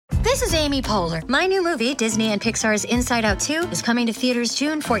This is Amy Poehler. My new movie, Disney and Pixar's Inside Out 2, is coming to theaters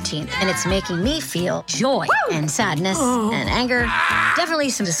June 14th, and it's making me feel joy and sadness and anger, definitely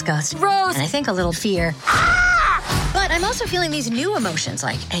some disgust, and I think a little fear. But I'm also feeling these new emotions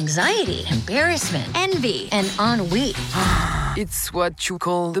like anxiety, embarrassment, envy, and ennui. It's what you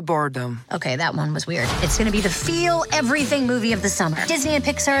call the boredom. Okay, that one was weird. It's gonna be the feel everything movie of the summer. Disney and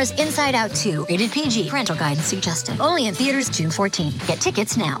Pixar's Inside Out 2, rated PG, parental guidance suggested. Only in theaters June 14th. Get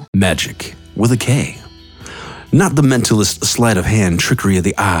tickets now. Magic with a K. Not the mentalist sleight of hand, trickery of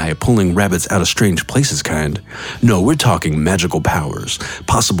the eye, pulling rabbits out of strange places kind. No, we're talking magical powers,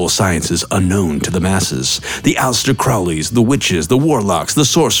 possible sciences unknown to the masses. The Aleister Crowleys, the witches, the warlocks, the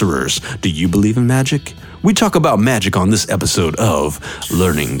sorcerers. Do you believe in magic? We talk about magic on this episode of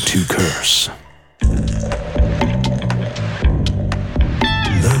Learning to Curse. Learning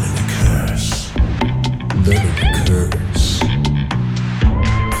to Curse. Learning to Curse.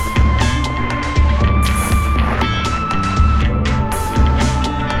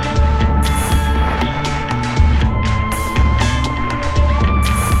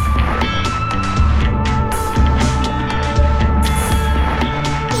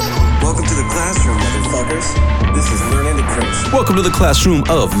 Welcome to the classroom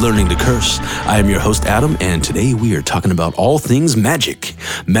of Learning to Curse. I am your host, Adam, and today we are talking about all things magic.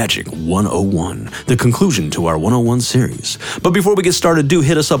 Magic 101, the conclusion to our 101 series. But before we get started, do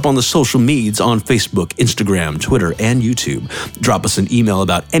hit us up on the social medias on Facebook, Instagram, Twitter, and YouTube. Drop us an email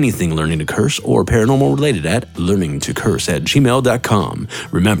about anything Learning to Curse or paranormal related at learningtocurse@gmail.com.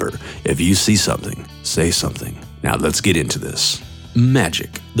 Remember, if you see something, say something. Now let's get into this.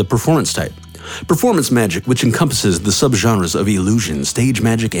 Magic, the performance type. Performance magic, which encompasses the subgenres of illusion, stage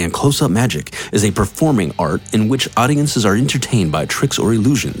magic, and close-up magic, is a performing art in which audiences are entertained by tricks or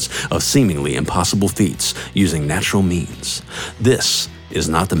illusions of seemingly impossible feats using natural means. This is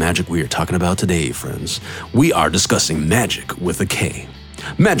not the magic we are talking about today, friends. We are discussing magic with a K.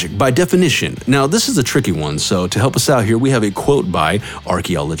 Magic, by definition. Now, this is a tricky one, so to help us out here, we have a quote by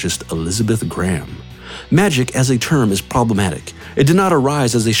archaeologist Elizabeth Graham. Magic as a term is problematic. It did not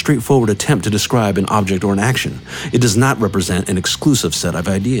arise as a straightforward attempt to describe an object or an action. It does not represent an exclusive set of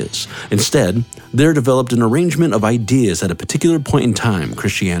ideas. Instead, there developed an arrangement of ideas at a particular point in time,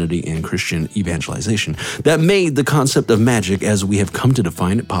 Christianity and Christian evangelization, that made the concept of magic as we have come to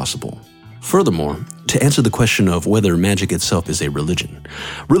define it possible. Furthermore, to answer the question of whether magic itself is a religion,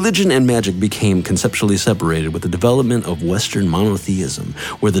 religion and magic became conceptually separated with the development of Western monotheism,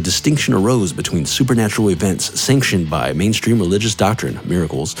 where the distinction arose between supernatural events sanctioned by mainstream religious doctrine,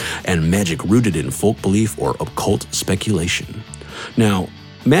 miracles, and magic rooted in folk belief or occult speculation. Now,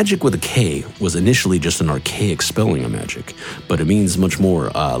 magic with a K was initially just an archaic spelling of magic, but it means much more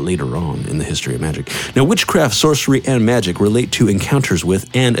later on in the history of magic. Now, witchcraft, sorcery, and magic relate to encounters with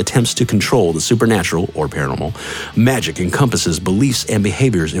and attempts to control the supernatural or paranormal. Magic encompasses beliefs and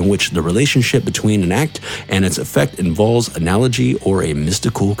behaviors in which the relationship between an act and its effect involves analogy or a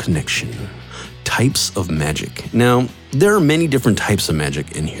mystical connection. Types of magic. Now, there are many different types of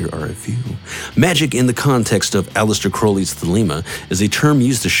magic, and here are a few. Magic in the context of Aleister Crowley's Thelema is a term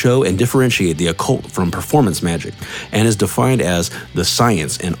used to show and differentiate the occult from performance magic, and is defined as the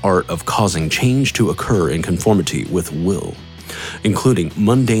science and art of causing change to occur in conformity with will, including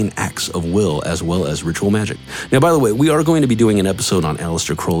mundane acts of will as well as ritual magic. Now, by the way, we are going to be doing an episode on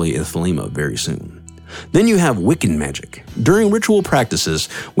Aleister Crowley and Thelema very soon. Then you have Wiccan magic. During ritual practices,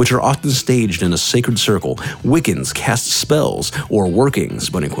 which are often staged in a sacred circle, Wiccans cast spells, or workings,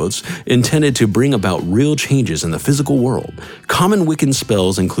 bunny quotes, intended to bring about real changes in the physical world. Common Wiccan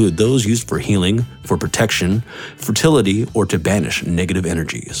spells include those used for healing, for protection, fertility, or to banish negative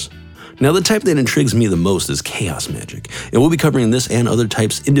energies. Now, the type that intrigues me the most is chaos magic, and we'll be covering this and other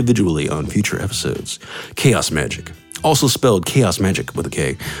types individually on future episodes. Chaos magic, also spelled chaos magic with a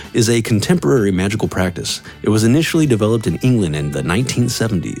K, is a contemporary magical practice. It was initially developed in England in the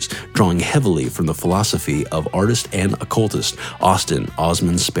 1970s, drawing heavily from the philosophy of artist and occultist Austin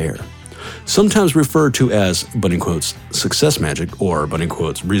Osman Spare. Sometimes referred to as, bunny quotes, success magic or, bunny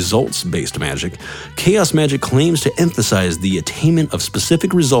quotes, results-based magic, chaos magic claims to emphasize the attainment of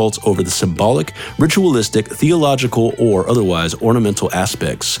specific results over the symbolic, ritualistic, theological, or otherwise ornamental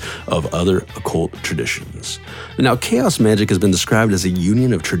aspects of other occult traditions. Now, chaos magic has been described as a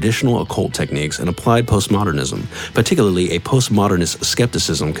union of traditional occult techniques and applied postmodernism, particularly a postmodernist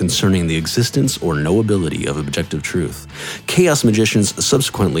skepticism concerning the existence or knowability of objective truth. Chaos magicians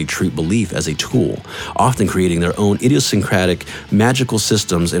subsequently treat belief as a tool, often creating their own idiosyncratic magical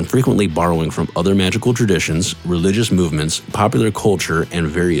systems and frequently borrowing from other magical traditions, religious movements, popular culture, and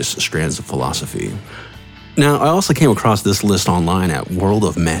various strands of philosophy. Now, I also came across this list online at World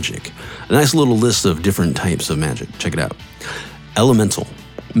of Magic. A nice little list of different types of magic. Check it out. Elemental.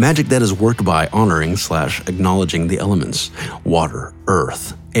 Magic that is worked by honoring/acknowledging the elements. Water,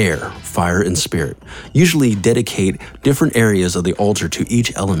 earth, air, fire, and spirit. Usually dedicate different areas of the altar to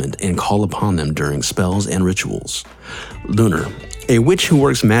each element and call upon them during spells and rituals. Lunar. A witch who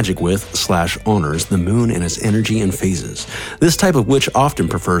works magic with/honors the moon and its energy and phases. This type of witch often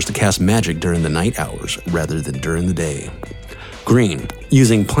prefers to cast magic during the night hours rather than during the day. Green.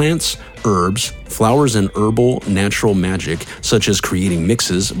 Using plants, herbs, flowers, and herbal natural magic, such as creating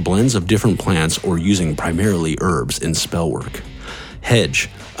mixes, blends of different plants, or using primarily herbs in spell work. Hedge.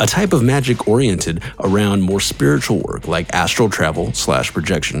 A type of magic oriented around more spiritual work like astral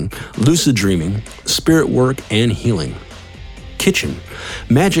travel/projection, lucid dreaming, spirit work, and healing. Kitchen.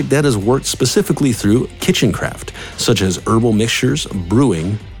 Magic that is worked specifically through kitchen craft, such as herbal mixtures,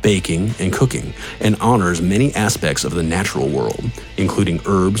 brewing, baking, and cooking, and honors many aspects of the natural world, including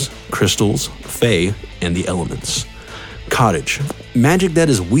herbs, crystals, fae, and the elements. Cottage. Magic that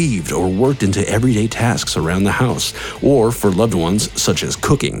is weaved or worked into everyday tasks around the house, or for loved ones such as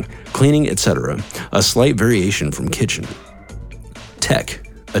cooking, cleaning, etc., a slight variation from kitchen. Tech.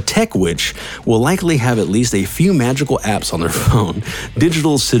 A tech witch will likely have at least a few magical apps on their phone,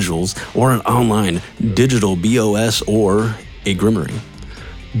 digital sigils, or an online digital BOS or a grimoire.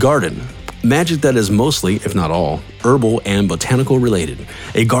 Garden. Magic that is mostly, if not all, herbal and botanical related.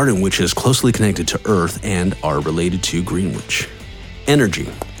 A garden witch is closely connected to earth and are related to green witch. Energy.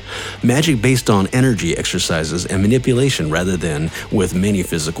 Magic based on energy exercises and manipulation rather than with many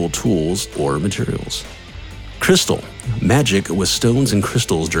physical tools or materials. Crystal. Magic with stones and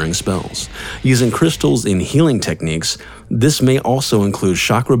crystals during spells. Using crystals in healing techniques, this may also include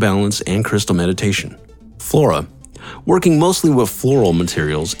chakra balance and crystal meditation. Flora. Working mostly with floral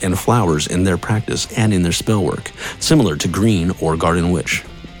materials and flowers in their practice and in their spell work, similar to green or garden witch.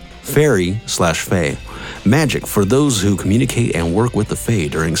 Fairy/fae. Magic for those who communicate and work with the fae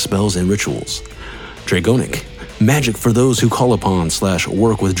during spells and rituals. Dragonic. Magic for those who call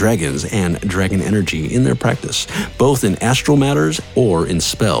upon/work with dragons and dragon energy in their practice, both in astral matters or in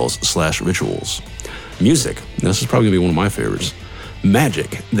spells/rituals. Music. This is probably going to be one of my favorites.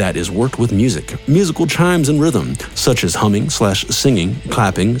 Magic that is worked with music, musical chimes and rhythm, such as humming/singing,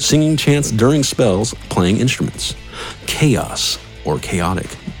 clapping, singing chants during spells, playing instruments. Chaos or chaotic,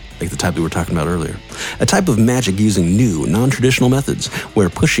 like the type we were talking about earlier. A type of magic using new, non-traditional methods where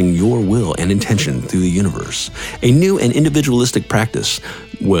pushing your will and intention through the universe. A new and individualistic practice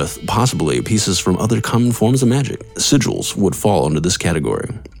with possibly pieces from other common forms of magic. Sigils would fall under this category.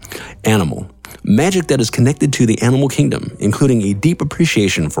 Animal. Magic that is connected to the animal kingdom, including a deep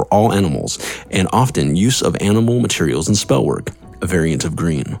appreciation for all animals and often use of animal materials in spell work, a variant of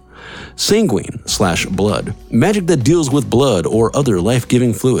green. Sanguine/blood. Magic that deals with blood or other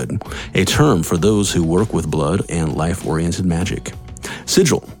life-giving fluid, a term for those who work with blood and life-oriented magic.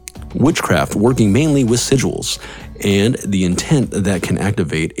 Sigil. Witchcraft working mainly with sigils and the intent that can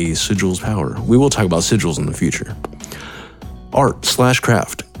activate a sigil's power. We will talk about sigils in the future.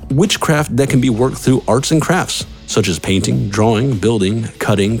 Art/craft. Witchcraft that can be worked through arts and crafts, such as painting, drawing, building,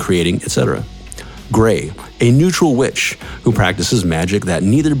 cutting, creating, etc. Gray, a neutral witch who practices magic that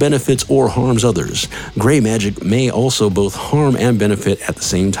neither benefits or harms others. Gray magic may also both harm and benefit at the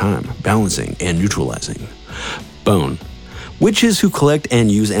same time, balancing and neutralizing. Bone. Witches who collect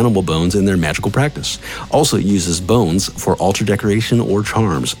and use animal bones in their magical practice. Also uses bones for altar decoration or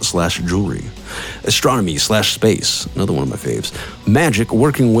charms/jewelry. Astronomy/space, another one of my faves. Magic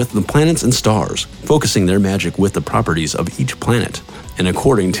working with the planets and stars, focusing their magic with the properties of each planet, and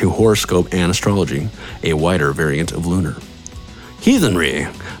according to horoscope and astrology, a wider variant of lunar. Heathenry,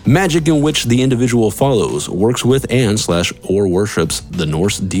 magic in which the individual follows, works with and/or worships the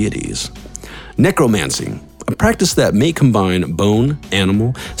Norse deities. Necromancy, a practice that may combine bone,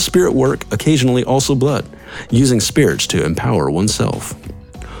 animal, spirit work, occasionally also blood, using spirits to empower oneself.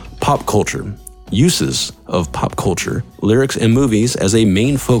 Pop culture, uses of pop culture, lyrics, and movies as a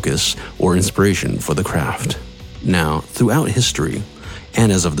main focus or inspiration for the craft. Now, throughout history, and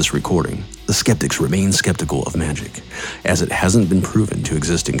as of this recording, the skeptics remain skeptical of magic, as it hasn't been proven to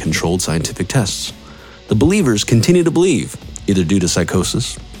exist in controlled scientific tests. The believers continue to believe, either due to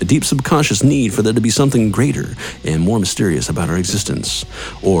psychosis, a deep subconscious need for there to be something greater and more mysterious about our existence,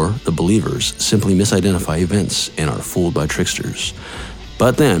 or the believers simply misidentify events and are fooled by tricksters.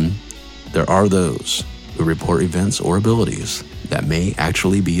 But then, there are those who report events or abilities that may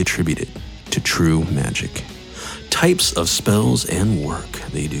actually be attributed to true magic. Types of spells and work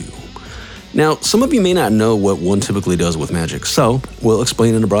they do. Now, some of you may not know what one typically does with magic, so we'll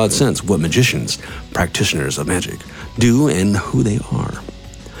explain in a broad sense what magicians, practitioners of magic, do and who they are.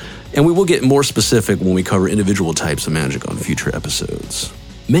 And we will get more specific when we cover individual types of magic on future episodes.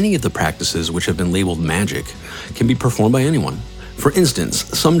 Many of the practices which have been labeled magic can be performed by anyone. For instance,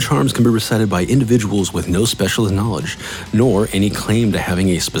 some charms can be recited by individuals with no specialist knowledge, nor any claim to having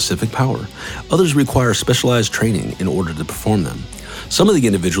a specific power. Others require specialized training in order to perform them. Some of the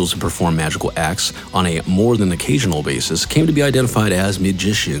individuals who perform magical acts on a more than occasional basis came to be identified as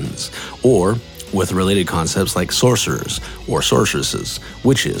magicians, or with related concepts like sorcerers or sorceresses,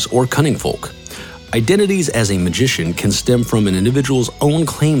 witches, or cunning folk. Identities as a magician can stem from an individual's own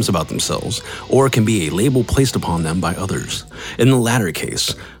claims about themselves, or it can be a label placed upon them by others. In the latter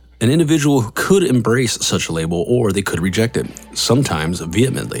case, an individual could embrace such a label or they could reject it, sometimes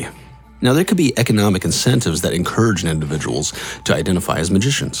vehemently. Now, there could be economic incentives that encourage individuals to identify as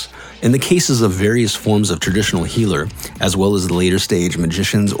magicians. In the cases of various forms of traditional healer, as well as the later stage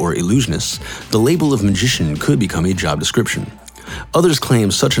magicians or illusionists, the label of magician could become a job description. Others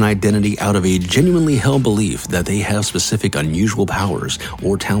claim such an identity out of a genuinely held belief that they have specific unusual powers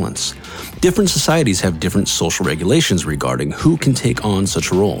or talents. Different societies have different social regulations regarding who can take on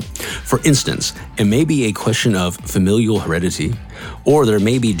such a role. For instance, it may be a question of familial heredity, or there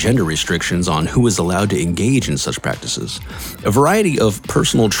may be gender restrictions on who is allowed to engage in such practices. A variety of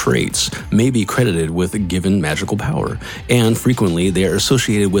personal traits may be credited with a given magical power, and frequently they are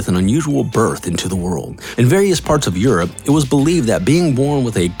associated with an unusual birth into the world. In various parts of Europe, it was believed that being born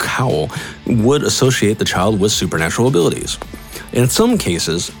with a cowl would associate the child with supernatural abilities. In some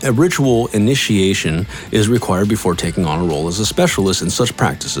cases, a ritual initiation is required before taking on a role as a specialist in such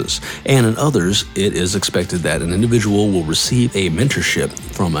practices, and in others, it is expected that an individual will receive a mentorship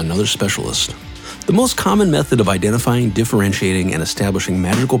from another specialist. The most common method of identifying, differentiating, and establishing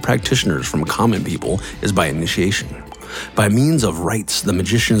magical practitioners from common people is by initiation. By means of rites, the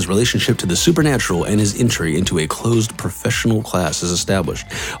magician's relationship to the supernatural and his entry into a closed professional class is established,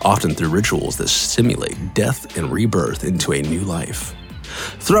 often through rituals that simulate death and rebirth into a new life.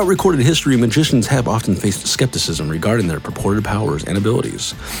 Throughout recorded history, magicians have often faced skepticism regarding their purported powers and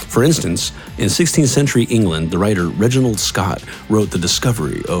abilities. For instance, in 16th century England, the writer Reginald Scott wrote The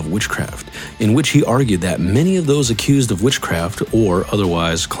Discovery of Witchcraft, in which he argued that many of those accused of witchcraft or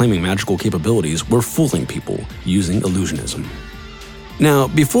otherwise claiming magical capabilities were fooling people using illusionism. Now,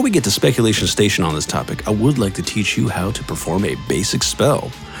 before we get to speculation station on this topic, I would like to teach you how to perform a basic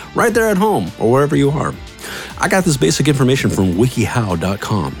spell, right there at home or wherever you are. I got this basic information from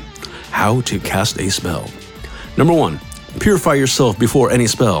wikihow.com. How to cast a spell. Number 1, purify yourself before any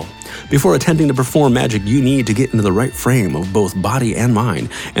spell. Before attempting to perform magic, you need to get into the right frame of both body and mind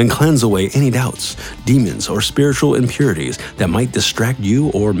and cleanse away any doubts, demons, or spiritual impurities that might distract you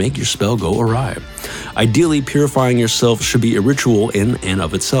or make your spell go awry. Ideally, purifying yourself should be a ritual in and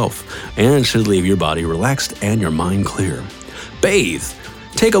of itself, and should leave your body relaxed and your mind clear. Bathe.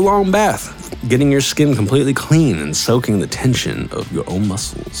 Take a long bath, getting your skin completely clean and soaking the tension of your own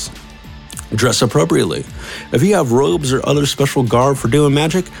muscles. Dress appropriately. If you have robes or other special garb for doing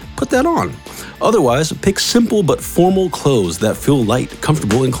magic, put that on. Otherwise, pick simple but formal clothes that feel light,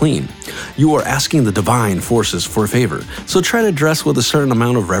 comfortable, and clean. You are asking the divine forces for a favor, so try to dress with a certain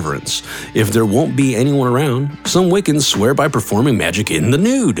amount of reverence. If there won't be anyone around, some Wiccans swear by performing magic in the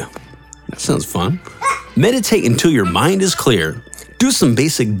nude. That sounds fun. Meditate until your mind is clear. Do some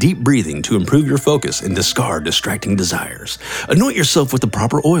basic deep breathing to improve your focus and discard distracting desires. Anoint yourself with the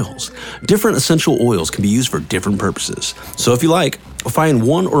proper oils. Different essential oils can be used for different purposes. So if you like, find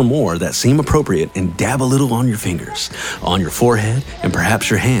one or more that seem appropriate and dab a little on your fingers, on your forehead, and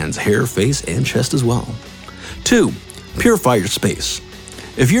perhaps your hands, hair, face, and chest as well. 2. Purify your space.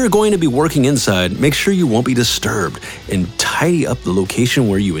 If you're going to be working inside, make sure you won't be disturbed and tidy up the location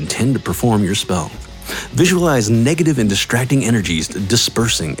where you intend to perform your spell. Visualize negative and distracting energies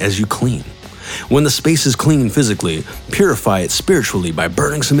dispersing as you clean. When the space is clean physically, purify it spiritually by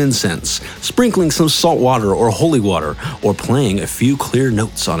burning some incense, sprinkling some salt water or holy water, or playing a few clear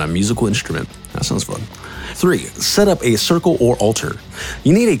notes on a musical instrument. That sounds fun. 3. Set up a circle or altar.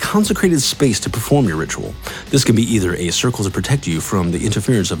 You need a consecrated space to perform your ritual. This can be either a circle to protect you from the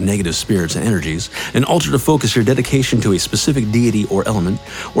interference of negative spirits and energies, an altar to focus your dedication to a specific deity or element,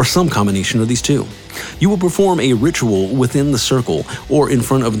 or some combination of these two. You will perform a ritual within the circle or in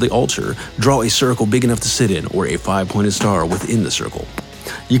front of the altar. Draw a circle big enough to sit in, or a 5-pointed star within the circle.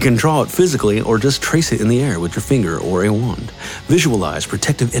 You can draw it physically or just trace it in the air with your finger or a wand. Visualize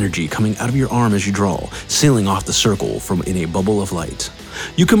protective energy coming out of your arm as you draw, sealing off the circle from in a bubble of light.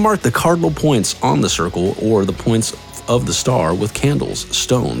 You can mark the cardinal points on the circle or the points path of the star with candles,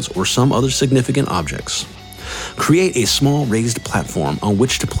 stones, or some other significant objects. Create a small raised platform on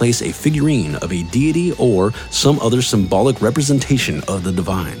which to place a figurine of a deity or some other symbolic representation of the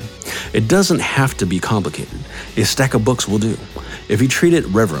divine. It doesn't have to be complicated. A stack of books will do, if you treat it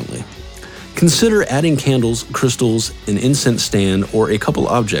reverently. Consider adding candles, crystals, an incense stand, or a couple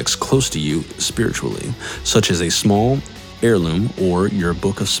objects close to you spiritually, such as a small heirloom or your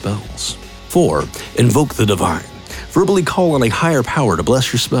book of spells. 4. Invoke the divine. Verbally call on a higher power to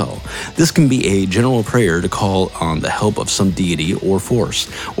bless your spell. This can be a general prayer to call on the help of some deity or force,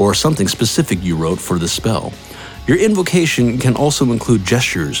 or something specific you wrote for the spell. Your invocation can also include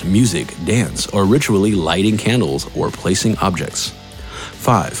gestures, music, dance, or ritually lighting candles or placing objects.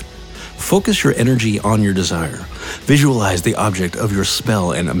 5. Focus your energy on your desire. Visualize the object of your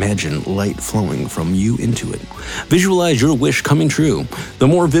spell and imagine light flowing from you into it. Visualize your wish coming true. The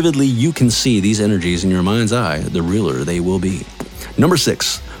more vividly you can see these energies in your mind's eye, the realer they will be. Number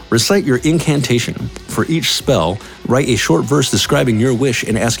 6. Recite your incantation. For each spell, write a short verse describing your wish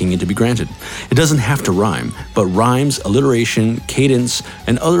and asking it to be granted. It doesn't have to rhyme, but rhymes, alliteration, cadence,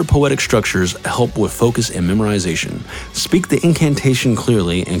 and other poetic structures help with focus and memorization. Speak the incantation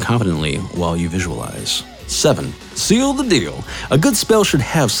clearly and confidently while you visualize. 7. Seal the deal. A good spell should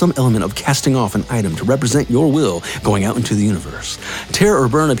have some element of casting off an item to represent your will going out into the universe. Tear or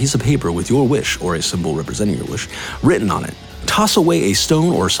burn a piece of paper with your wish, or a symbol representing your wish, written on it. Toss away a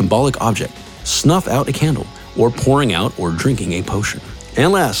stone or symbolic object. Snuff out a candle, or pouring out or drinking a potion.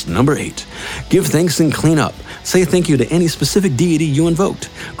 And last, number 8. Give thanks and clean up. Say thank you to any specific deity you invoked.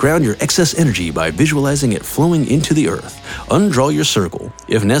 Ground your excess energy by visualizing it flowing into the earth. Undraw your circle,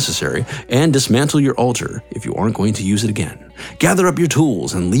 if necessary, and dismantle your altar if you aren't going to use it again. Gather up your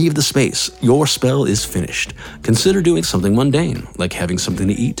tools and leave the space. Your spell is finished. Consider doing something mundane, like having something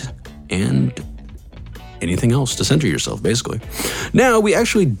to eat and anything else to center yourself, basically. Now, we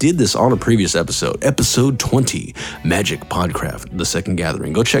actually did this on a previous episode, episode 20, Magick Podcraft, the Second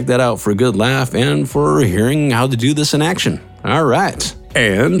Gathering. Go check that out for a good laugh and for hearing how to do this in action. All right.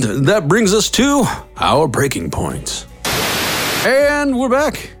 And that brings us to our breaking point. And we're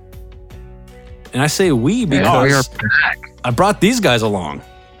back. And I say we because I brought these guys along.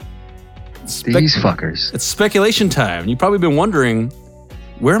 These fuckers. It's speculation time. You've probably been wondering,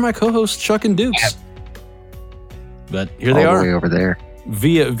 where are my co-hosts Chuck and Dukes? Yep. But here they are. All the way over there.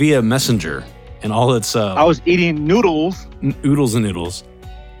 Via Messenger and all its... I was eating noodles. Oodles and noodles.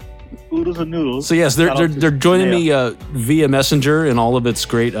 Oodles and noodles. So yes, they're joining me via Messenger and all of its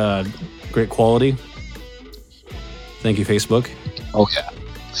great quality. Thank you, Facebook. Oh yeah.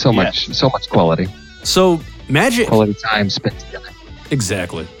 So much quality. So Magick. Quality time spent together.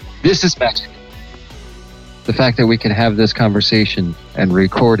 Exactly. This is Magick. The fact that we can have this conversation and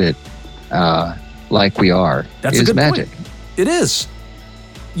record it like we are is a good magic. Point. It is.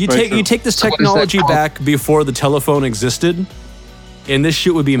 You take this So technology back before the telephone existed, and this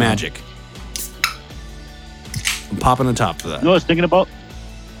shit would be magic. I'm popping the top for that. You know what I was thinking about?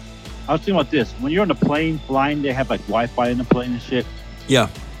 I was thinking about this. When you're on a plane flying, they have like Wi-Fi in the plane and shit. Yeah.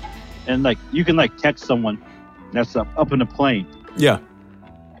 And like you can like text someone that's up in the plane. Yeah.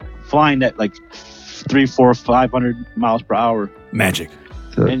 Flying at like 300, 400, 500 miles per hour. Magic.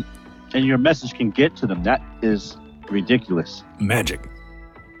 And your message can get to them. That is ridiculous. Magic.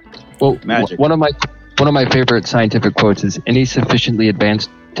 Well, Magic. One of my favorite scientific quotes is, "Any sufficiently advanced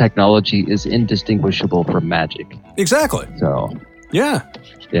technology is indistinguishable from magic." Exactly. So. Yeah.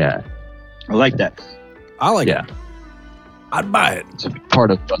 Yeah. I like that. I like it. I'd buy it. It's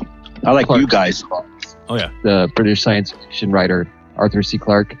part of. I like you guys. Oh yeah. The British science fiction writer Arthur C.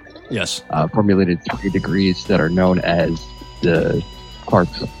 Clarke. Yes. Formulated 3 degrees that are known as the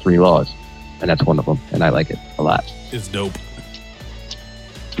Clarke's 3 laws, and that's one of them, and I like it a lot. It's dope.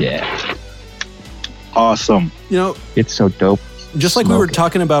 Yeah. Awesome. You know, it's so dope. Just like we were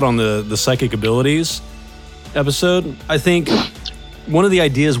talking about on the psychic abilities episode, I think one of the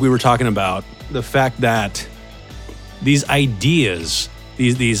ideas we were talking about, the fact that these ideas,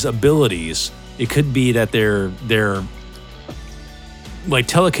 these abilities, it could be that they're like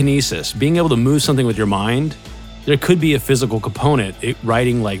telekinesis, being able to move something with your mind. There could be a physical component,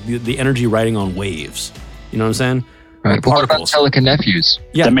 writing like the energy riding on waves. You know what I'm saying? Right. What about telekinephews?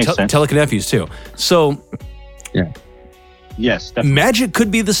 Yeah, that makes sense. Telekinephews too. So, yeah. Yes. Definitely. Magic could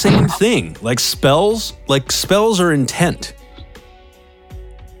be the same thing. Like spells are intent.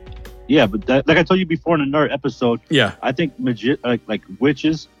 Yeah, but like I told you before in another episode, yeah, I think like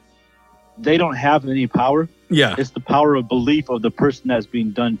witches, they don't have any power. Yeah. It's the power of belief of the person that's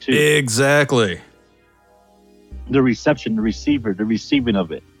being done to. Exactly. The reception, the receiver, the receiving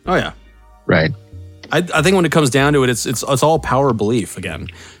of it. Oh, yeah. Right. I think when it comes down to it, it's all power belief again.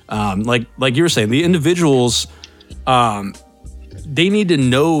 Like you were saying, the individuals, they need to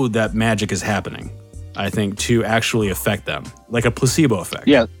know that magic is happening, I think, to actually affect them, like a placebo effect.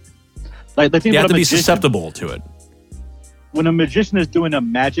 Yeah. Like you have to be susceptible to it. When a magician is doing a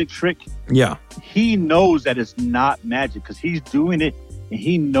magic trick, he knows that it's not magic because he's doing it and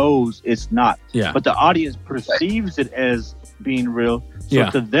he knows it's not. Yeah. But the audience perceives it as being real, so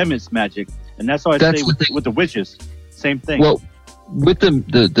to them it's magic. And that's why I say with the witches, same thing. Well, with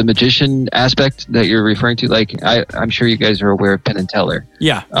the magician aspect that you're referring to, like I'm sure you guys are aware of Penn and Teller.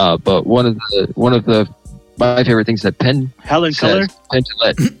 Yeah. But one of my favorite things that Helen Keller? Penn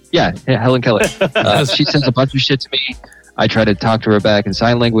Jillette, Helen Keller. She says a bunch of shit to me. I try to talk to her back in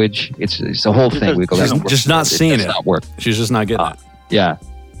sign language. It's a whole thing. We go back and just not seeing it. Not work. She's just not getting it. Yeah,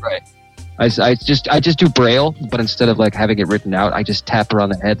 right. I just do Braille, but instead of like having it written out, I just tap her on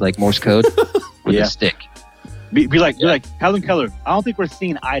the head like Morse code with a stick. Be like Helen Keller. I don't think we're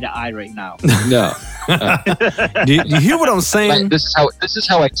seeing eye to eye right now. No. Do you hear what I'm saying? Like, this is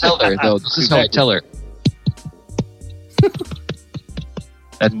how I tell her though. This is how I tell her.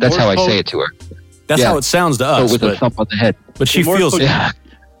 That's how I say it to her. That's how it sounds to us. With a thump on the head. But she feels it.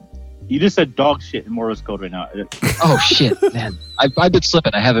 You just said dog shit in Morse code right now. Oh shit, man! I've been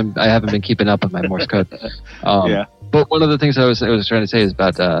slipping. I haven't been keeping up with my Morse code. But one of the things I was trying to say is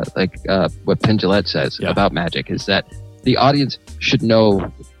about what Penn Jillette says about magic is that the audience should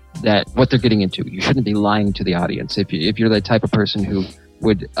know that what they're getting into. You shouldn't be lying to the audience. If you're the type of person who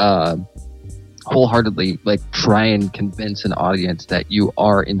would wholeheartedly like try and convince an audience that you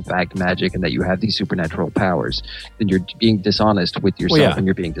are in fact magic and that you have these supernatural powers, then you're being dishonest with yourself and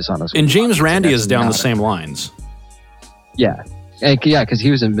you're being dishonest. And James Randi is down the same lines. Yeah, because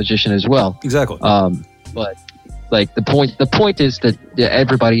he was a magician as well. Exactly. But like the point is that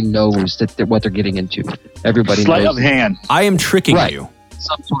everybody knows that what they're getting into. Everybody sleight knows. Of hand. I am tricking you.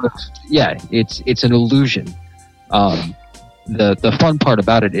 Some sort of it's an illusion. The fun part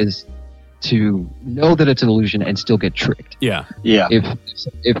about it is to know that it's an illusion and still get tricked. Yeah.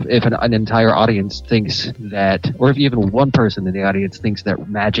 If an entire audience thinks that, or if even one person in the audience thinks that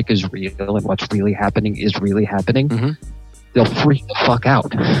magic is real and what's really happening is really happening, they'll freak the fuck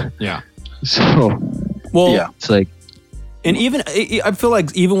out. Yeah. So, it's like, and even I feel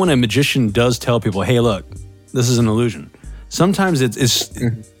like even when a magician does tell people, "Hey, look, this is an illusion," sometimes it's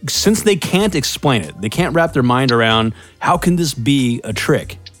since they can't explain it, they can't wrap their mind around how can this be a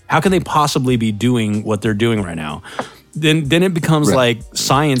trick. How can they possibly be doing what they're doing right now? Then it becomes like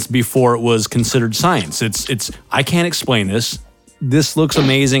science before it was considered science. It's I can't explain this. This looks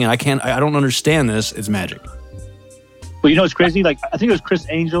amazing, and I don't understand this. It's magic. But you know what's crazy? Like I think it was Chris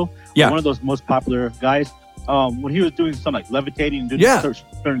Angel, one of those most popular guys. When he was doing some like levitating and doing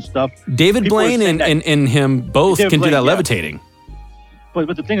certain stuff. David Blaine and him both can do that levitating.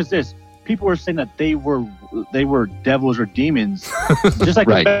 But the thing is this. People were saying that they were devils or demons, just like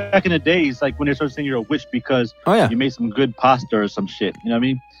back in the days, like when they started saying you're a witch because you made some good pasta or some shit. You know what I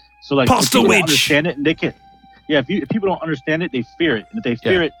mean? So like, pasta if people witch. don't understand it, and they can, if people don't understand it, they fear it, and if they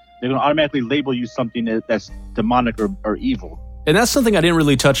fear it, they're gonna automatically label you something that's demonic or evil. And that's something I didn't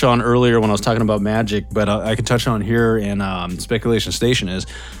really touch on earlier when I was talking about magic, but I can touch on here in Speculation Station is.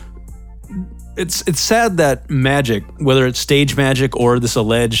 It's sad that magic, whether it's stage magic or this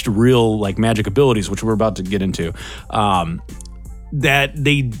alleged real like magic abilities, which we're about to get into, that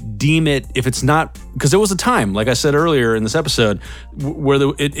they deem it if it's not, because there was a time, like I said earlier in this episode, where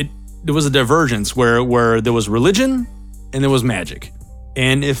there was a divergence where there was religion and there was magic,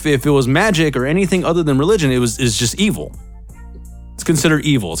 and if it was magic or anything other than religion, it's just evil. It's considered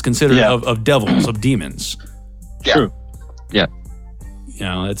evil. It's considered of devils, of demons. Yeah. True. Yeah. You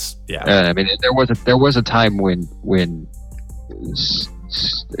know, it's I mean, there was a time when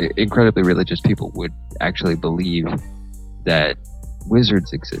incredibly religious people would actually believe that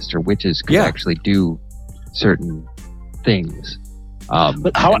wizards exist or witches could actually do certain things.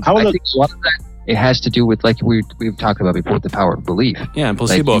 But how I think a lot of that it has to do with, like we've talked about before, the power of belief. Yeah, and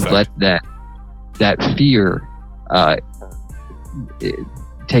placebo effect. Let that fear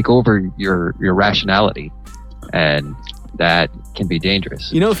take over your rationality, and that can be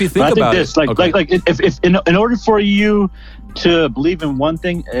dangerous. You know, if you think about this, it, if in order for you to believe in one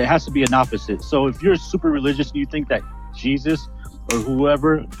thing, it has to be an opposite. So if you're super religious and you think that Jesus or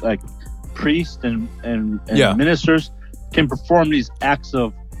whoever, like priests and ministers, can perform these acts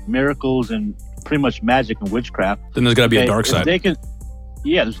of miracles and pretty much magic and witchcraft, then there's got to be a dark side. They can,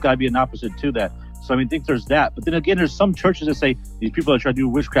 there's got to be an opposite to that. So I mean, I think there's that. But then again, there's some churches that say these people that try to do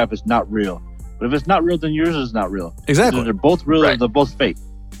witchcraft is not real. But if it's not real, then yours is not real. Exactly. They're both real. They're both fake.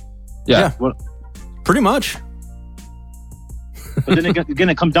 Yeah. Pretty much. But then again,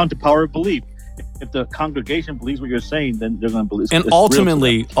 it comes down to power of belief. If the congregation believes what you're saying, then they're going to believe. And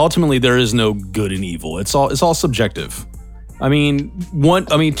ultimately, there is no good and evil. It's all subjective. I mean,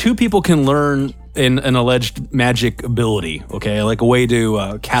 two people can learn an alleged magic ability, okay, like a way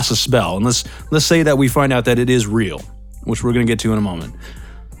to cast a spell. And let's say that we find out that it is real, which we're going to get to in a moment.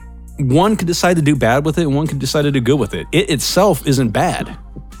 One could decide to do bad with it, and one could decide to do good with it. It itself isn't bad.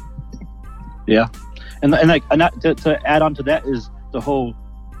 Yeah, and to add on to that is the whole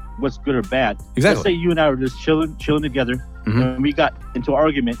what's good or bad. Exactly. Let's say you and I were just chilling together, and we got into an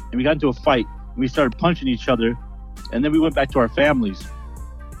argument, and we got into a fight, and we started punching each other, and then we went back to our families.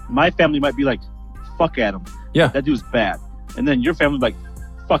 My family might be like, fuck Adam. Yeah. That dude's bad. And then your family like,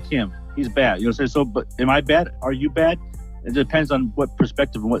 fuck him. He's bad. You know what I'm saying? So, but am I bad? Are you bad? It depends on what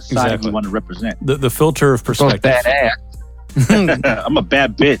perspective and what side you want to represent. The filter of perspective. Badass. I'm a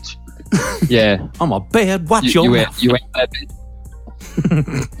bad bitch. Yeah. I'm a bad. Watch your mouth. You ain't that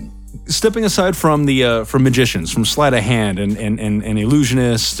bitch. Stepping aside from the from magicians, from sleight of hand and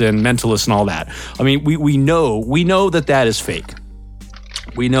illusionists and mentalists and all that. I mean, we know that is fake.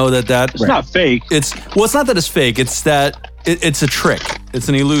 We know that it's not fake. It's not that it's fake. It's that it's a trick. It's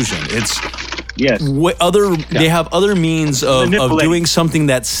an illusion. It's yes. They have other means of doing something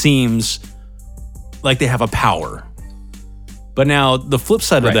that seems like they have a power. But now the flip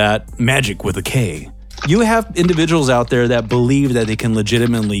side of that, magic with a K. You have individuals out there that believe that they can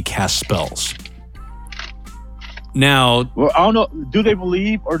legitimately cast spells. Now, well, I don't know. Do they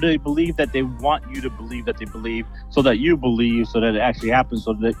believe, or do they believe that they want you to believe that they believe, so that you believe, so that it actually happens,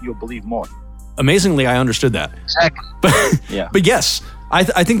 so that you'll believe more? Amazingly, I understood that. Exactly. But yes, I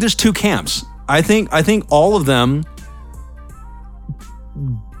think there's two camps. I think all of them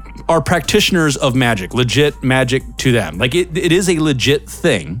are practitioners of magic, legit magic to them. Like it is a legit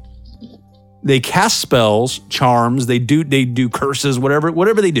thing. They cast spells, charms, they do curses,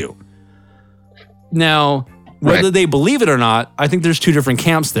 whatever they do. Now, whether they believe it or not, I think there's two different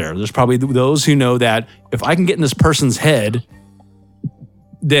camps there. There's probably those who know that if I can get in this person's head,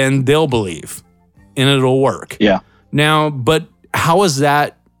 then they'll believe and it'll work. Yeah. Now, but how is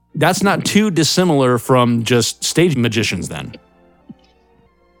that? That's not too dissimilar from just stage magicians then.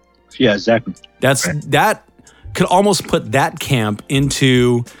 Yeah, exactly. That could almost put that camp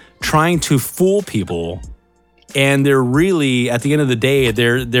into trying to fool people, and they're really, at the end of the day,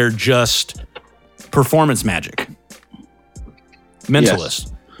 they're just performance magic.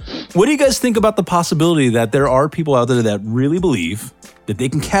 Mentalists. Yes. What do you guys think about the possibility that there are people out there that really believe that they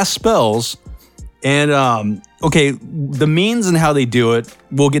can cast spells and, okay, the means and how they do it,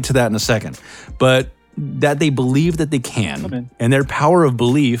 we'll get to that in a second, but that they believe that they can, and their power of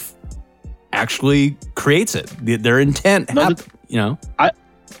belief actually creates it. Their intent,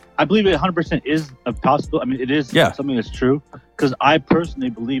 I believe it 100% is a possible. I mean, it is something that's true. Because I personally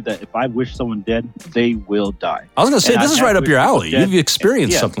believe that if I wish someone dead, they will die. I was going to say, this is right up your alley. You've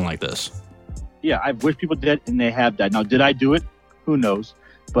experienced something like this. Yeah, I've wished people dead and they have died. Now, did I do it? Who knows?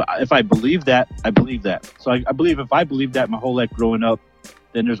 But if I believe that, I believe that. So I believe if I believe that my whole life growing up,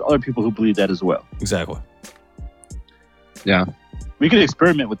 then there's other people who believe that as well. Exactly. Yeah. We could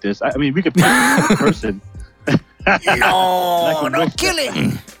experiment with this. I mean, we could pick a person. No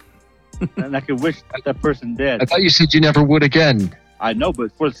killing. And I could wish that person dead. I thought you said you never would again. I know,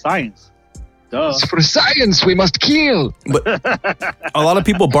 but for science. Duh. For science, we must kill. But a lot of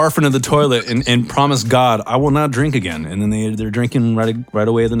people barf into the toilet and promise God, I will not drink again. And then they're drinking right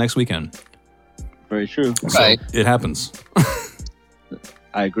away the next weekend. Very true. So it happens.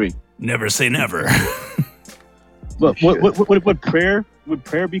 I agree. Never say never. But would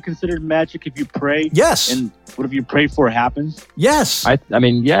prayer be considered magic if you pray? Yes. And what if you pray for it happens? Yes. I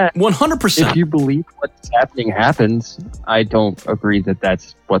mean, yeah. 100%. If you believe what's happening happens, I don't agree that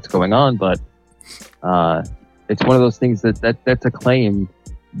that's what's going on, but it's one of those things that's a claim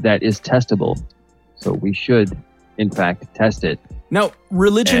that is testable. So we should, in fact, test it. Now,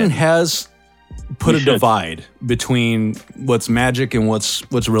 religion has put a divide between what's magic and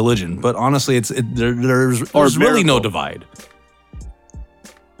what's religion, but honestly, there's really no divide.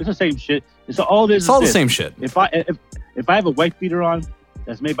 It's the same shit. It's all this. It's all the same shit. If I have a wife beater on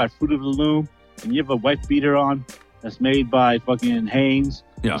that's made by Fruit of the Loom, and you have a wife beater on that's made by fucking Hanes,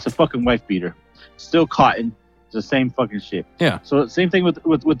 it's a fucking wife beater. Still cotton. It's the same fucking shit. Yeah. So same thing with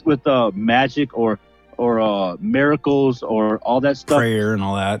magic or miracles or all that stuff. Prayer and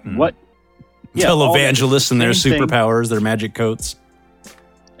all that. And what? Yeah, televangelists and their superpowers, their magic coats.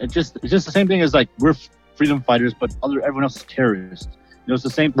 It's just the same thing as like we're freedom fighters, but everyone else is terrorists. It's the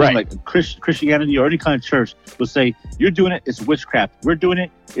same thing. Right. Like Christianity or any kind of church will say, "You're doing it. It's witchcraft. We're doing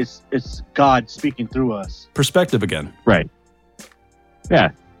it. It's God speaking through us." Perspective again. Right.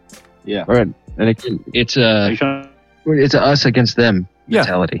 Yeah. Yeah. Right. And again, it's a us against them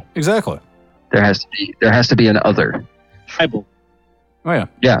mentality. Exactly. There has to be an other. Tribal. Oh yeah.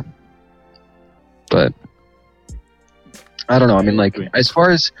 Yeah. But I don't know. I mean, like, as far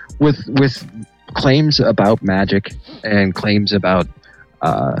as with claims about magic and claims about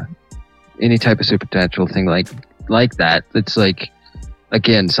any type of supernatural thing like that, it's like,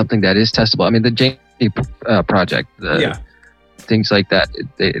 again, something that is testable. I mean, the Jamie project, things like that,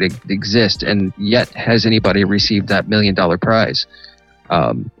 they exist, and yet has anybody received that $1 million prize?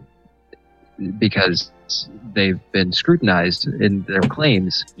 Because they've been scrutinized and their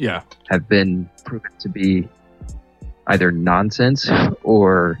claims have been proven to be either nonsense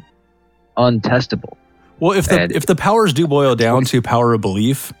or untestable. Well, if the powers do boil down to power of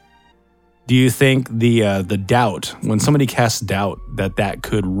belief, do you think the doubt, when somebody casts doubt, that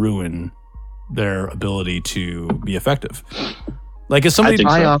could ruin their ability to be effective? Like, if somebody,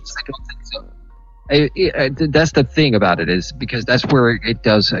 I honestly don't think so. That's the thing about it, is because that's where it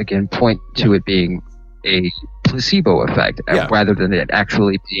does again point to it being a placebo effect rather than it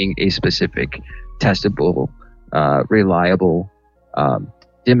actually being a specific, testable, reliable,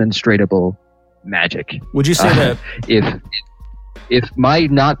 demonstratable magic. Would you say that if my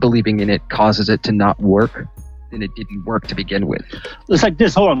not believing in it causes it to not work, then it didn't work to begin with? It's like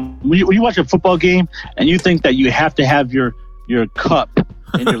this. Hold on. When you watch a football game and you think that you have to have your cup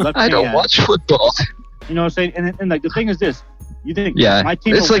in your left hand. I don't watch football. You know what I'm saying? And like, the thing is this. You think my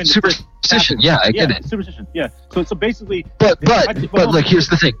team it's will like superstition. Yeah, I get it. Superstition. Yeah. So basically. But like, here's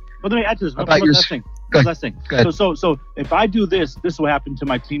the thing. But let me add to this. About your last thing. So if I do this will happen to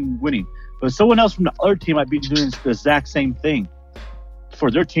my team winning. But someone else from the other team might be doing the exact same thing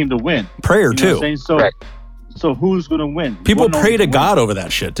for their team to win. Prayer too. What I'm saying? So who's going to win? People pray to God over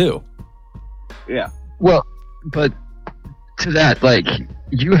that shit too. Yeah. Well, but to that, like,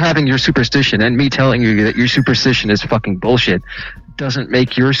 you having your superstition and me telling you that your superstition is fucking bullshit doesn't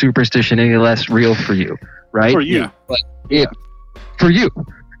make your superstition any less real for you, right? For you. Yeah. For you.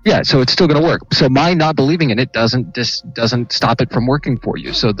 Yeah, so it's still going to work. So my not believing in it doesn't stop it from working for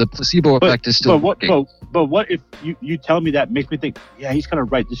you. So the placebo effect is still working. But what if you tell me that makes me think, yeah, he's kind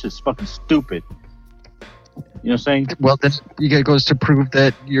of right. This is fucking stupid. You know what I'm saying? Well, then it goes to prove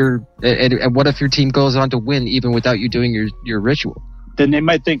that and what if your team goes on to win even without you doing your ritual? Then they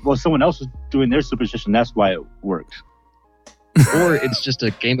might think, well, someone else is doing their superstition. That's why it works. Or it's just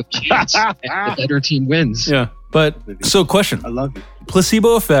a game of chance and the better team wins. Yeah. But so question. I love you.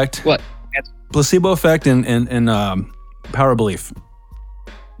 Placebo effect. What? Placebo effect and power of belief.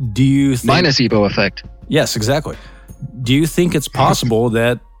 Do you think minus Ebo effect? Yes, exactly. Do you think it's possible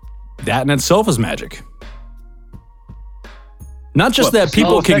that in itself is magic? Not just that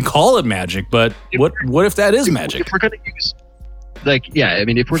people can call it magic, but what if that is magic? If we're going to use,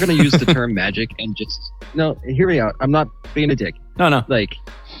 if we're going to use the term magic and just, no, hear me out. I'm not being a dick. No. Like,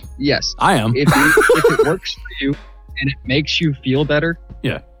 yes. I am. If it works for you and it makes you feel better,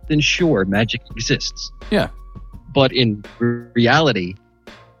 then sure, magic exists. Yeah. But in reality,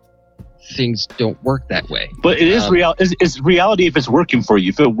 things don't work that way. But it is real. It's reality if it's working for you.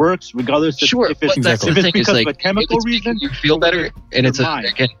 If it works, regardless. Sure. If it's because of a chemical reason, you feel better, and it's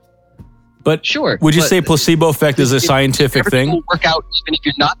again. But sure. Would you say placebo effect is a scientific thing? Will work out even if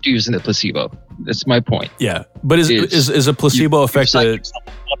you're not using the placebo. That's my point. Yeah, but is a placebo effect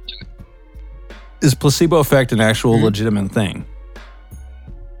is placebo effect an actual legitimate thing?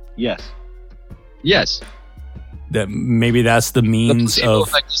 Yes. Yes. That maybe that's the means the placebo of.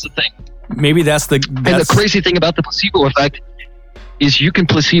 Effect is the thing. Maybe that's the. And the crazy thing about the placebo effect is you can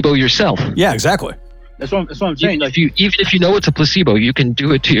placebo yourself. Yeah, exactly. That's what I'm saying. Even if you know it's a placebo, you can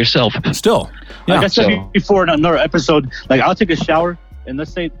do it to yourself. Still, yeah. Like I said before in another episode, like, I'll take a shower and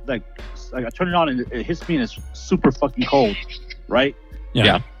let's say like I turn it on and it hits me and it's super fucking cold, right?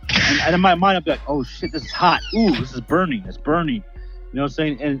 Yeah. And in my mind, I'll be like, oh shit, this is hot. Ooh, this is burning. It's burning. You know what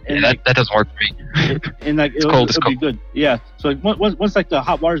I'm saying? And that doesn't work for me. And like it'll be good. Yeah. So like once like the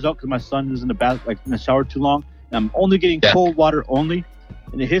hot water's out because my son is in the bath, like in the shower too long, and I'm only getting cold water only,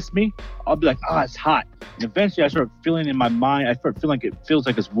 and it hits me, I'll be like, it's hot. And eventually I start feeling in my mind, I start feeling like it feels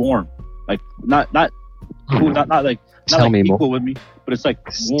like it's warm, like not cool, not like equal more. With me, but it's like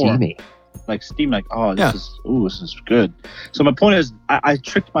warm. Steamy. Like steam, like this is good. So my point is, I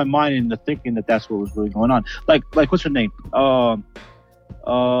tricked my mind into thinking that that's what was really going on. Like what's her name? What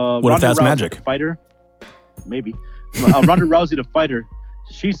Ronda if that's Rousey, magic? The fighter, maybe. Ronda Rousey, the fighter.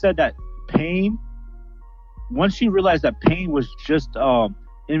 She said that pain once you realize that pain was just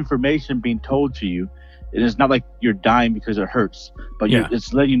information being told to you, it is not like you're dying because it hurts, but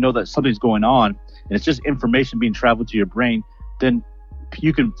it's letting you know that something's going on, and it's just information being traveled to your brain. Then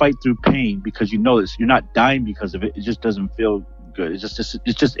you can fight through pain because you know this. You're not dying because of it. It just doesn't feel good. It's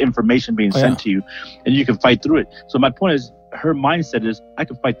just information being sent to you, and you can fight through it. So my point is, her mindset is, I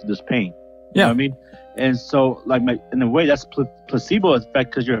can fight through this pain. You know what I mean? And so, like, in a way, that's placebo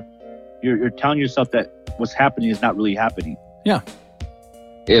effect, because you're telling yourself that what's happening is not really happening. Yeah.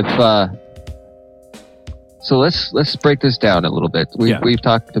 So let's break this down a little bit. We've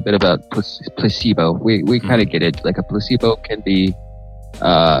talked a bit about placebo. We kind of get it. Like, a placebo can be,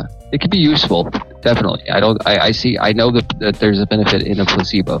 it can be useful. Definitely. I know that there's a benefit in a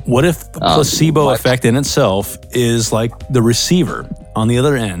placebo. What if the placebo effect in itself is like the receiver on the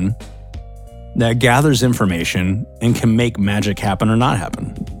other end that gathers information and can make magic happen or not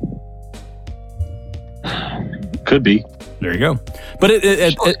happen? Could be. There you go. But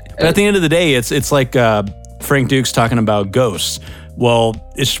at the end of the day, it's like Frank Duke's talking about ghosts. Well,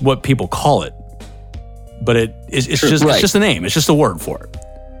 it's what people call it, but it's just a name. It's just a word for it.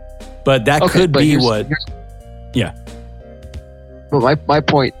 But that could be what. Yeah. But my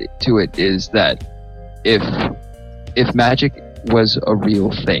point to it is that if magic was a real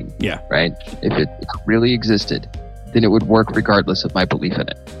thing, right? If it really existed, then it would work regardless of my belief in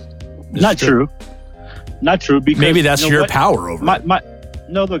it. Not true. Not true, because maybe that's your power over it. My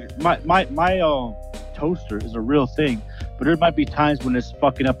toaster is a real thing, but there might be times when it's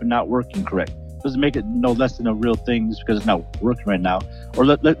fucking up and not working correct. Doesn't make it no less than a real thing just because it's not working right now. Or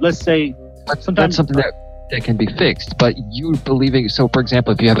let's say sometimes that's something that can be fixed. But you believing, so for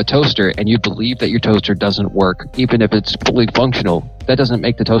example, if you have a toaster and you believe that your toaster doesn't work, even if it's fully functional, that doesn't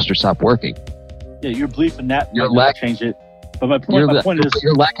make the toaster stop working. Yeah, your belief in that might change it. But my point is,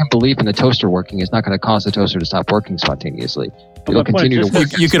 your lack of belief in the toaster working is not going to cause the toaster to stop working spontaneously. It'll continue to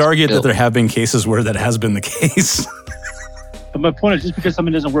work. You could argue that there have been cases where that has been the case. But my point is, just because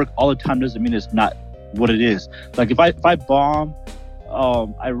something doesn't work all the time doesn't mean it's not what it is. Like, if I bomb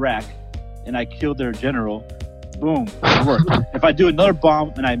Iraq and I kill their general, boom, it worked. If I do another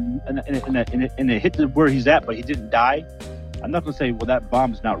bomb and it hit where he's at, but he didn't die, I'm not gonna say, well, that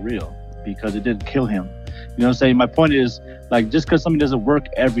bomb's not real because it didn't kill him. You know what I'm saying? My point is, like, just because something doesn't work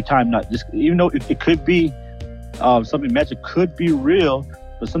every time, even though it could be something magic could be real,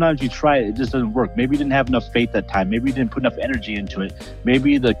 but sometimes you try it just doesn't work. Maybe you didn't have enough faith that time. Maybe you didn't put enough energy into it.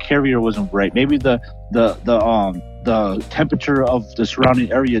 Maybe the carrier wasn't right. Maybe the temperature of the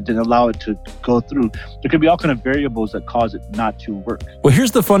surrounding area didn't allow it to go through. There could be all kind of variables that cause it not to work. Well,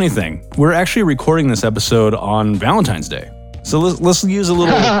 here's the funny thing: we're actually recording this episode on Valentine's Day. So let's use a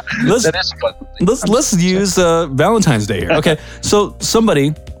little. Let's use Valentine's Day here. Okay, so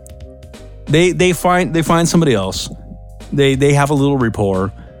somebody they find somebody else. They have a little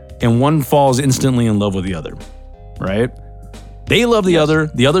rapport, and one falls instantly in love with the other, right? They love the other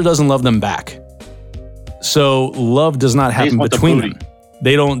doesn't love them back. So love does not happen between them.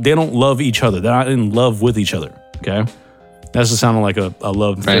 They don't love each other. They're not in love with each other. Okay, that's just sounding like a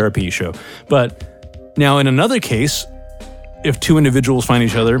love therapy show. But now in another case, if two individuals find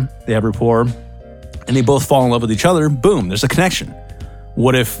each other, they have rapport, and they both fall in love with each other, boom, there's a connection.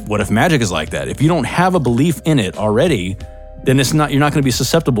 What if magic is like that? If you don't have a belief in it already, then you're not going to be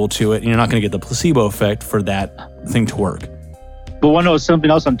susceptible to it, and you're not going to get the placebo effect for that thing to work. But want to know something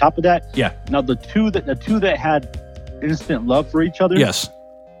else on top of that? Yeah. Now the two that had instant love for each other, yes,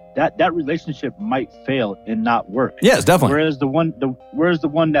 that relationship might fail and not work. Yes, definitely. Whereas the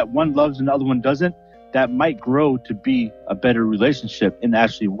one that one loves and the other one doesn't, that might grow to be a better relationship and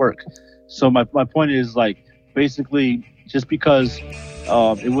actually work. So my point is, like, basically, just because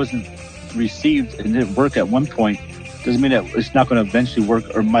it wasn't received and didn't work at one point doesn't mean that it's not going to eventually work,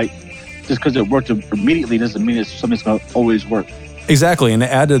 or might, just because it worked immediately doesn't mean it's something's going to always work. Exactly. And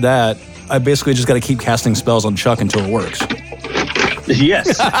to add to that, I basically just got to keep casting spells on Chuck until it works.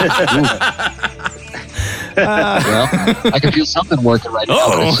 Yes. Well, I can feel something working right now,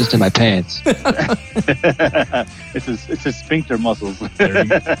 but it's just in my pants. It's his sphincter muscles. There you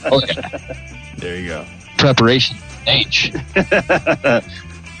go. There you go. Preparation. H.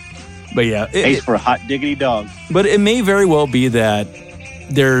 But yeah. H for a hot diggity dog. But it may very well be that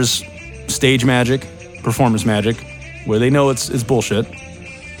there's stage magic, performance magic, where they know it's bullshit.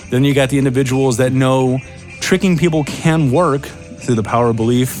 Then you got the individuals that know tricking people can work through the power of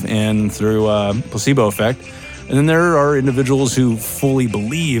belief and through placebo effect. And then there are individuals who fully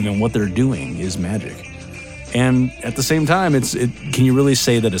believe in what they're doing is magic. And at the same time, can you really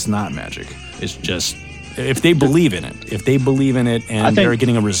say that it's not magic? It's just, if they believe in it, and they're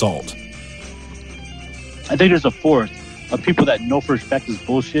getting a result. I think there's a fourth of people that know for a fact is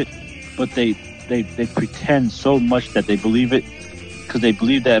bullshit, but they pretend so much that they believe it because they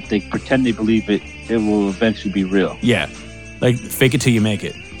believe that if they pretend they believe it, it will eventually be real. Yeah, like fake it till you make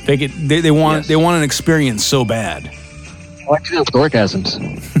it. Fake it. They want an experience so bad. I do that with orgasms.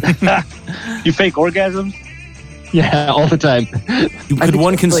 You fake orgasms? Yeah, all the time. Could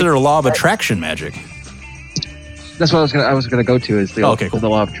one consider law of attraction magic? That's what I was gonna go to is the cool. the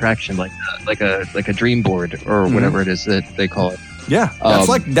law of attraction, like a dream board or whatever it is that they call it. Yeah,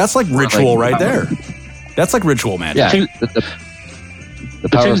 that's like ritual right there. That's like ritual magic. Yeah, the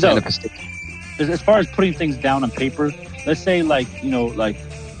power of manifestation. As far as putting things down on paper, let's say like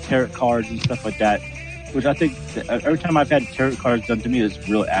tarot cards and stuff like that, which I think every time I've had tarot cards done to me is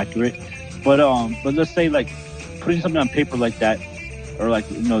real accurate. But let's say like putting something on paper like that, or like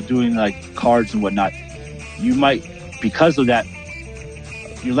doing like cards and whatnot, you might, because of that,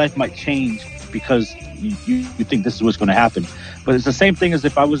 your life might change because you think this is what's going to happen. But it's the same thing as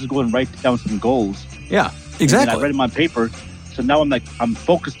if I was to go and write down some goals. Yeah, exactly. And I read them on paper, so now I'm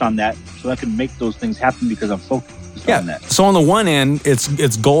focused on that, so I can make those things happen because I'm focused on that. So on the one end,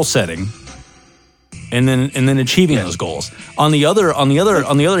 it's goal setting, and then achieving those goals. On the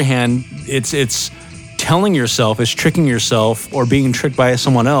other hand, it's telling yourself, it's tricking yourself, or being tricked by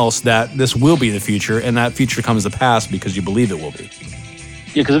someone else that this will be the future, and that future comes to pass because you believe it will be.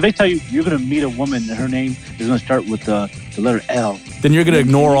 Yeah, because if they tell you you're going to meet a woman and her name is going to start with the letter L, then you're going to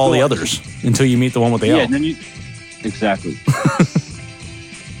ignore all the others until you meet the one with the L. Yeah, and then you exactly.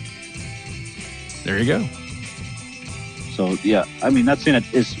 There you go. So yeah, I mean, not saying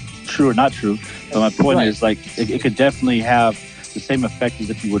that it's true or not true, but my point is like it could definitely have the same effect as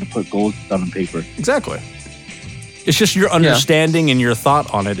if you were to put goals down on paper. Exactly. It's just your understanding and your thought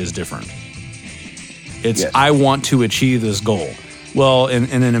on it is different. It's I want to achieve this goal. Well, in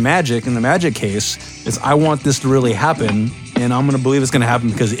the Magick case, it's I want this to really happen, and I'm going to believe it's going to happen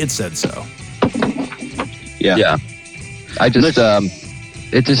because it said so. Yeah. I just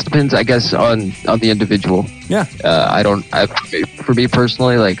it just depends, I guess, on the individual. Yeah. For me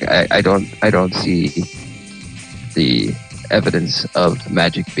personally, like I don't see the evidence of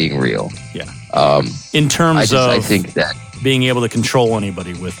magic being real. Yeah. In terms I think that being able to control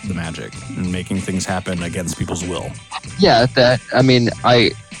anybody with the magic and making things happen against people's will. Yeah,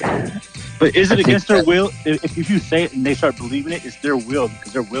 But is it against their will? If you say it and they start believing it, it's their will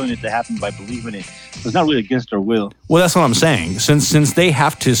because they're willing it to happen by believing it. So it's not really against their will. Well, that's what I'm saying. Since they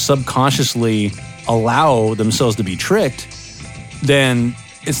have to subconsciously allow themselves to be tricked, then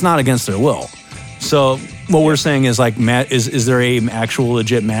it's not against their will. So what we're saying is like, is there a actual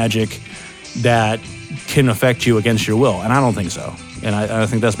legit magic that can affect you against your will? And I don't think so. And I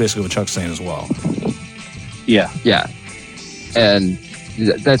think that's basically what Chuck's saying as well. Yeah. Yeah. And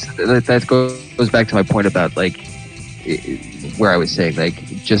that goes back to my point about like where I was saying like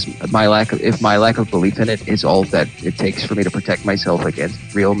just my lack of belief in it is all that it takes for me to protect myself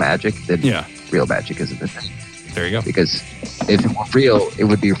against real magic. Then real magic isn't the thing. There you go. Because if it were real, it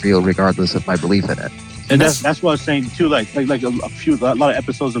would be real regardless of my belief in it. And that's what I was saying too. Like a lot of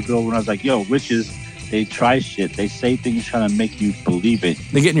episodes ago when I was like, "Yo, witches, they try shit. They say things trying to make you believe it.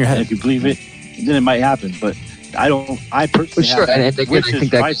 They get in your head. And if you believe it, then it might happen." But I personally sure. And I think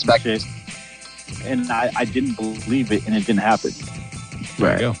that goes back shit, and I didn't believe it, and it didn't happen.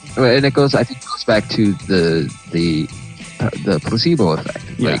 There you go. And it goes back to the placebo effect.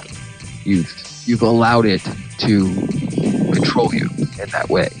 Yeah. Like you've allowed it to control you in that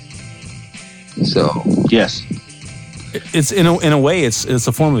way. So yes, it's in a way it's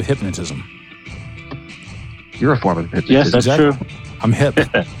a form of hypnotism. You're a form of hypnotism. Yes, that's true. I'm hip.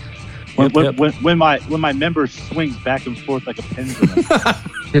 When my member swings back and forth like a pendulum,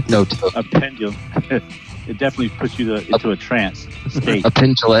 a pendulum, it definitely puts you into a trance state. A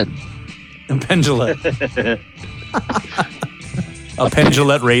pendulette. A pendulette. A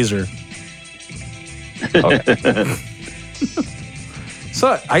pendulette razor. Okay.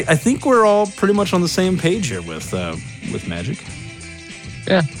 So I think we're all pretty much on the same page here with magic.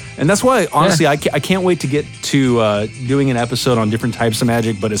 Yeah. And that's why, honestly, I can't wait to get to doing an episode on different types of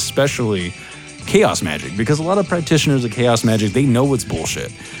magic, but especially chaos magic, because a lot of practitioners of chaos magic, they know it's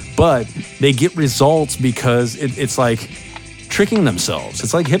bullshit, but they get results because it's like tricking themselves.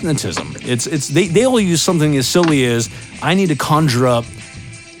 It's like hypnotism. They'll use something as silly as, I need to conjure up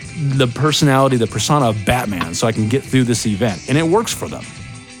the personality, the persona of Batman so I can get through this event. And it works for them.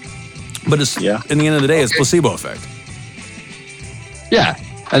 But in the end of the day, it's placebo effect. Yeah.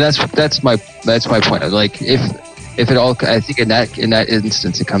 And that's my point. Like if it all, I think in that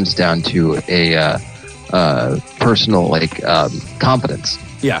instance, it comes down to a personal confidence.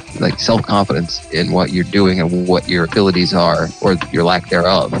 Yeah. Like self-confidence in what you're doing and what your abilities are, or your lack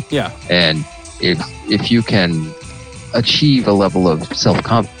thereof. Yeah. And if you can achieve a level of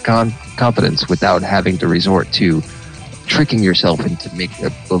self-confidence without having to resort to tricking yourself into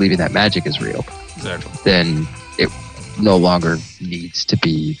believing that magic is real, exactly, then it no longer needs to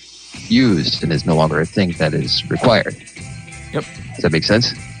be used and is no longer a thing that is required. Yep. Does that make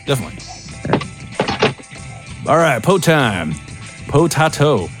sense? Definitely. All right, Poe time.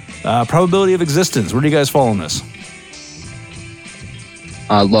 Potato. Probability of existence. Where do you guys fall on this?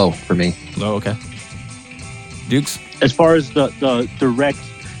 Low for me. Low, okay. Dukes? As far as the direct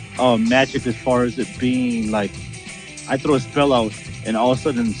magic, as far as it being like, I throw a spell out and all of a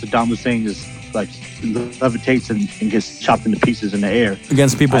sudden Saddam Hussein just like levitates and gets chopped into pieces in the air.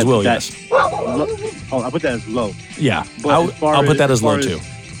 Against people's will, yes. I put that as low. Yeah, I'll put that as low too.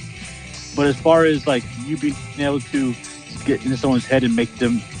 But as far as like you being able to get into someone's head and make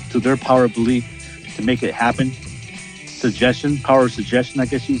them, to their power of belief, to make it happen, power of suggestion, I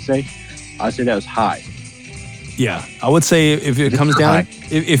guess you'd say, I'd say that was high. Yeah, I would say if it comes down,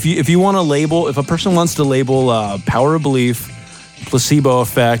 if you want to label, if a person wants to label power of belief, placebo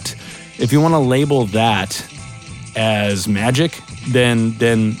effect, if you want to label that as magic,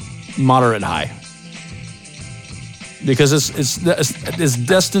 then moderate high, because it's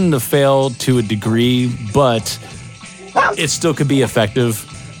destined to fail to a degree, but it still could be effective.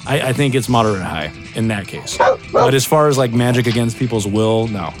 I think it's moderate high in that case. But as far as like magic against people's will,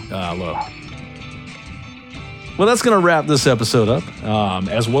 no, low. Well, that's going to wrap this episode up,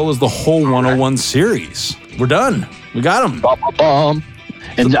 as well as the whole 101 series. We're done. We got them.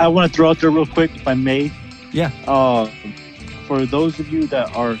 And I want to throw out there real quick, if I may. Yeah. For those of you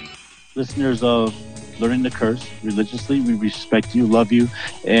that are listeners of Learning the Curse religiously, we respect you, love you,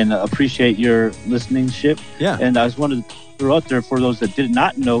 and appreciate your listening-ship. Yeah. And I just wanted to throw out there for those that did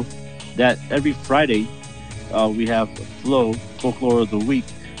not know that every Friday we have Flow, Folklore of the Week,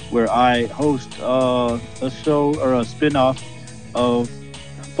 where I host a show or a spin-off of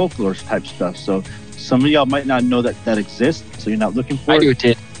folklore type stuff. So some of y'all might not know that exists, so you're not looking for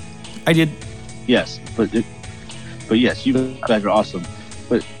it. I did. Yes, but yes, you guys are awesome.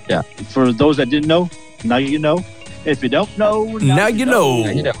 But yeah, for those that didn't know, now you know. If you don't know, now you know.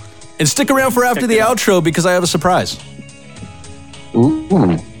 And stick around for after the outro because I have a surprise.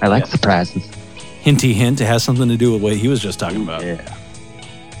 Ooh, I like surprises. Hinty hint, it has something to do with what he was just talking about. Yeah.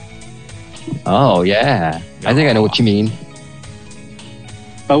 Oh, yeah. I think I know what you mean.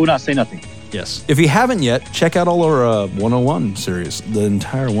 But we'll not say nothing. Yes. If you haven't yet, check out all our 101 series, the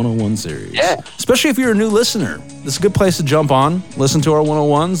entire 101 series. Yeah. Especially if you're a new listener. This is a good place to jump on, listen to our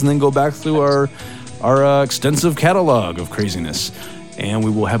 101s, and then go back through our extensive catalog of craziness. And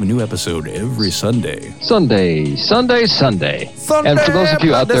we will have a new episode every Sunday. Sunday. And for those of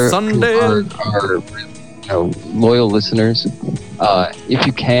you out there who are loyal listeners, if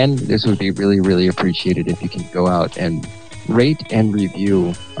you can, this would be really, really appreciated if you can go out and rate and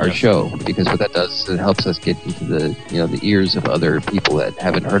review our show, because what that does is it helps us get into the ears of other people that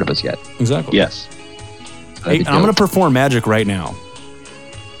haven't heard of us yet. Exactly. Yes. Hey, I'm going to perform magic right now.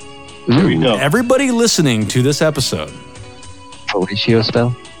 Here we go. Everybody listening to this episode, Horatio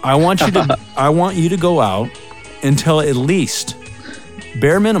spell. I want you to go out and tell at least,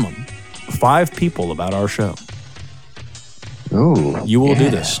 bare minimum, 5 people about our show. Ooh, you will do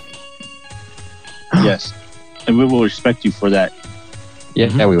this. Yes. And we will respect you for that.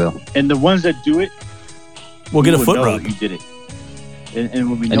 Yeah, we will. And the ones that do it, we'll get a foot rub. You did it. And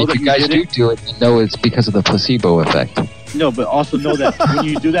when we know that if you guys do it, you know it's because of the placebo effect. No, but also know that when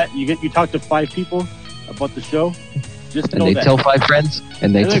you do that, you talk to 5 people about the show. Just know and they tell 5 friends,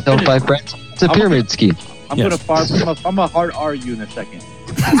 and they tell 5 friends. It's a pyramid scheme. I'm gonna hard argue in a second.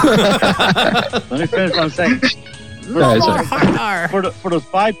 Let me finish what I'm saying. For those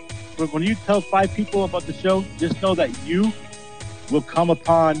 5, when you tell 5 people about the show, just know that you will come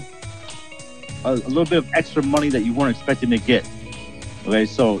upon a little bit of extra money that you weren't expecting to get. Okay,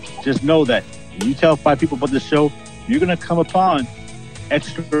 so just know that when you tell 5 people about the show, you're gonna come upon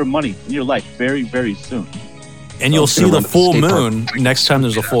extra money in your life very, very soon. And you'll see the full moon next time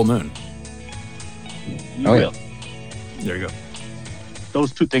there's a full moon. You will. There you go.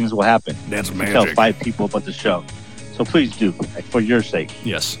 Those 2 things will happen. That's magic. Tell 5 people about the show. So please do, for your sake.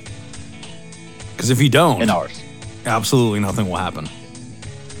 Yes. Because if you don't, and ours, absolutely nothing will happen.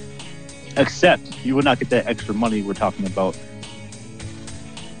 Except you will not get that extra money we're talking about.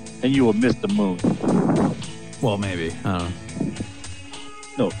 And you will miss the moon. Well, maybe. I don't know.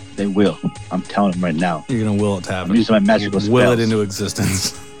 No, they will. I'm telling them right now. You're going to will it to happen. I'm using my magical spells. Will it into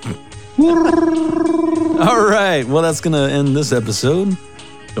existence. All right. Well, that's going to end this episode.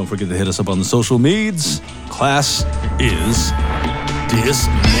 Don't forget to hit us up on the social medias. Class is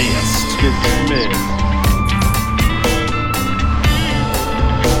dismissed. Dismissed.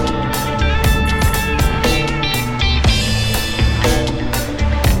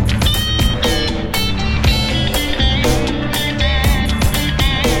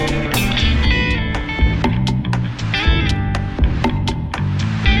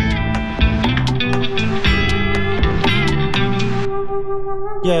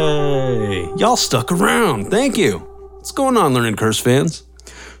 Yay! Y'all stuck around. Thank you. What's going on, Learning Curse fans?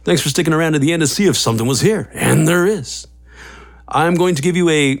 Thanks for sticking around to the end to see if something was here. And there is. I'm going to give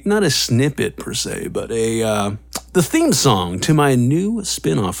you not a snippet per se, but the theme song to my new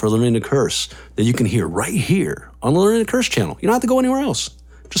spin-off for Learning to Curse that you can hear right here on the Learning to Curse channel. You don't have to go anywhere else.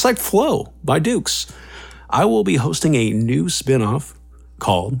 Just like Flow by Dukes. I will be hosting a new spin-off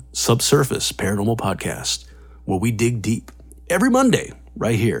called Subsurface Paranormal Podcast, where we dig deep every Monday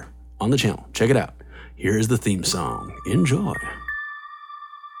right here on the channel. Check it out. Here is the theme song. Enjoy.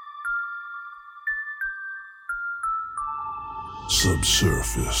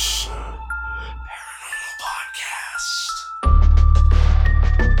 Subsurface Paranormal Podcast.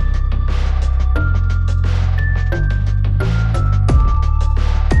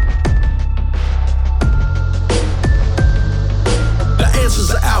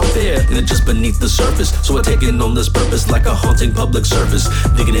 Answers are out there, and they're just beneath the surface. So I take it on this purpose like a haunting public service.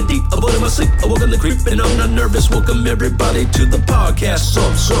 Digging in deep, avoiding my sleep, I woke on the creep, and I'm not nervous. Welcome everybody to the podcast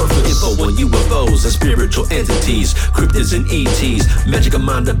Subsurface. Info on UFOs and spiritual entities, cryptids and ETs, magic of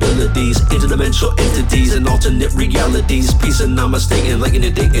mind abilities, interdimensional entities, and alternate realities. Peace and namaste, enlightening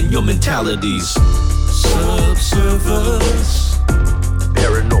your day and your mentalities. Subsurface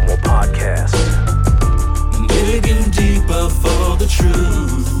Paranormal Podcast. Digging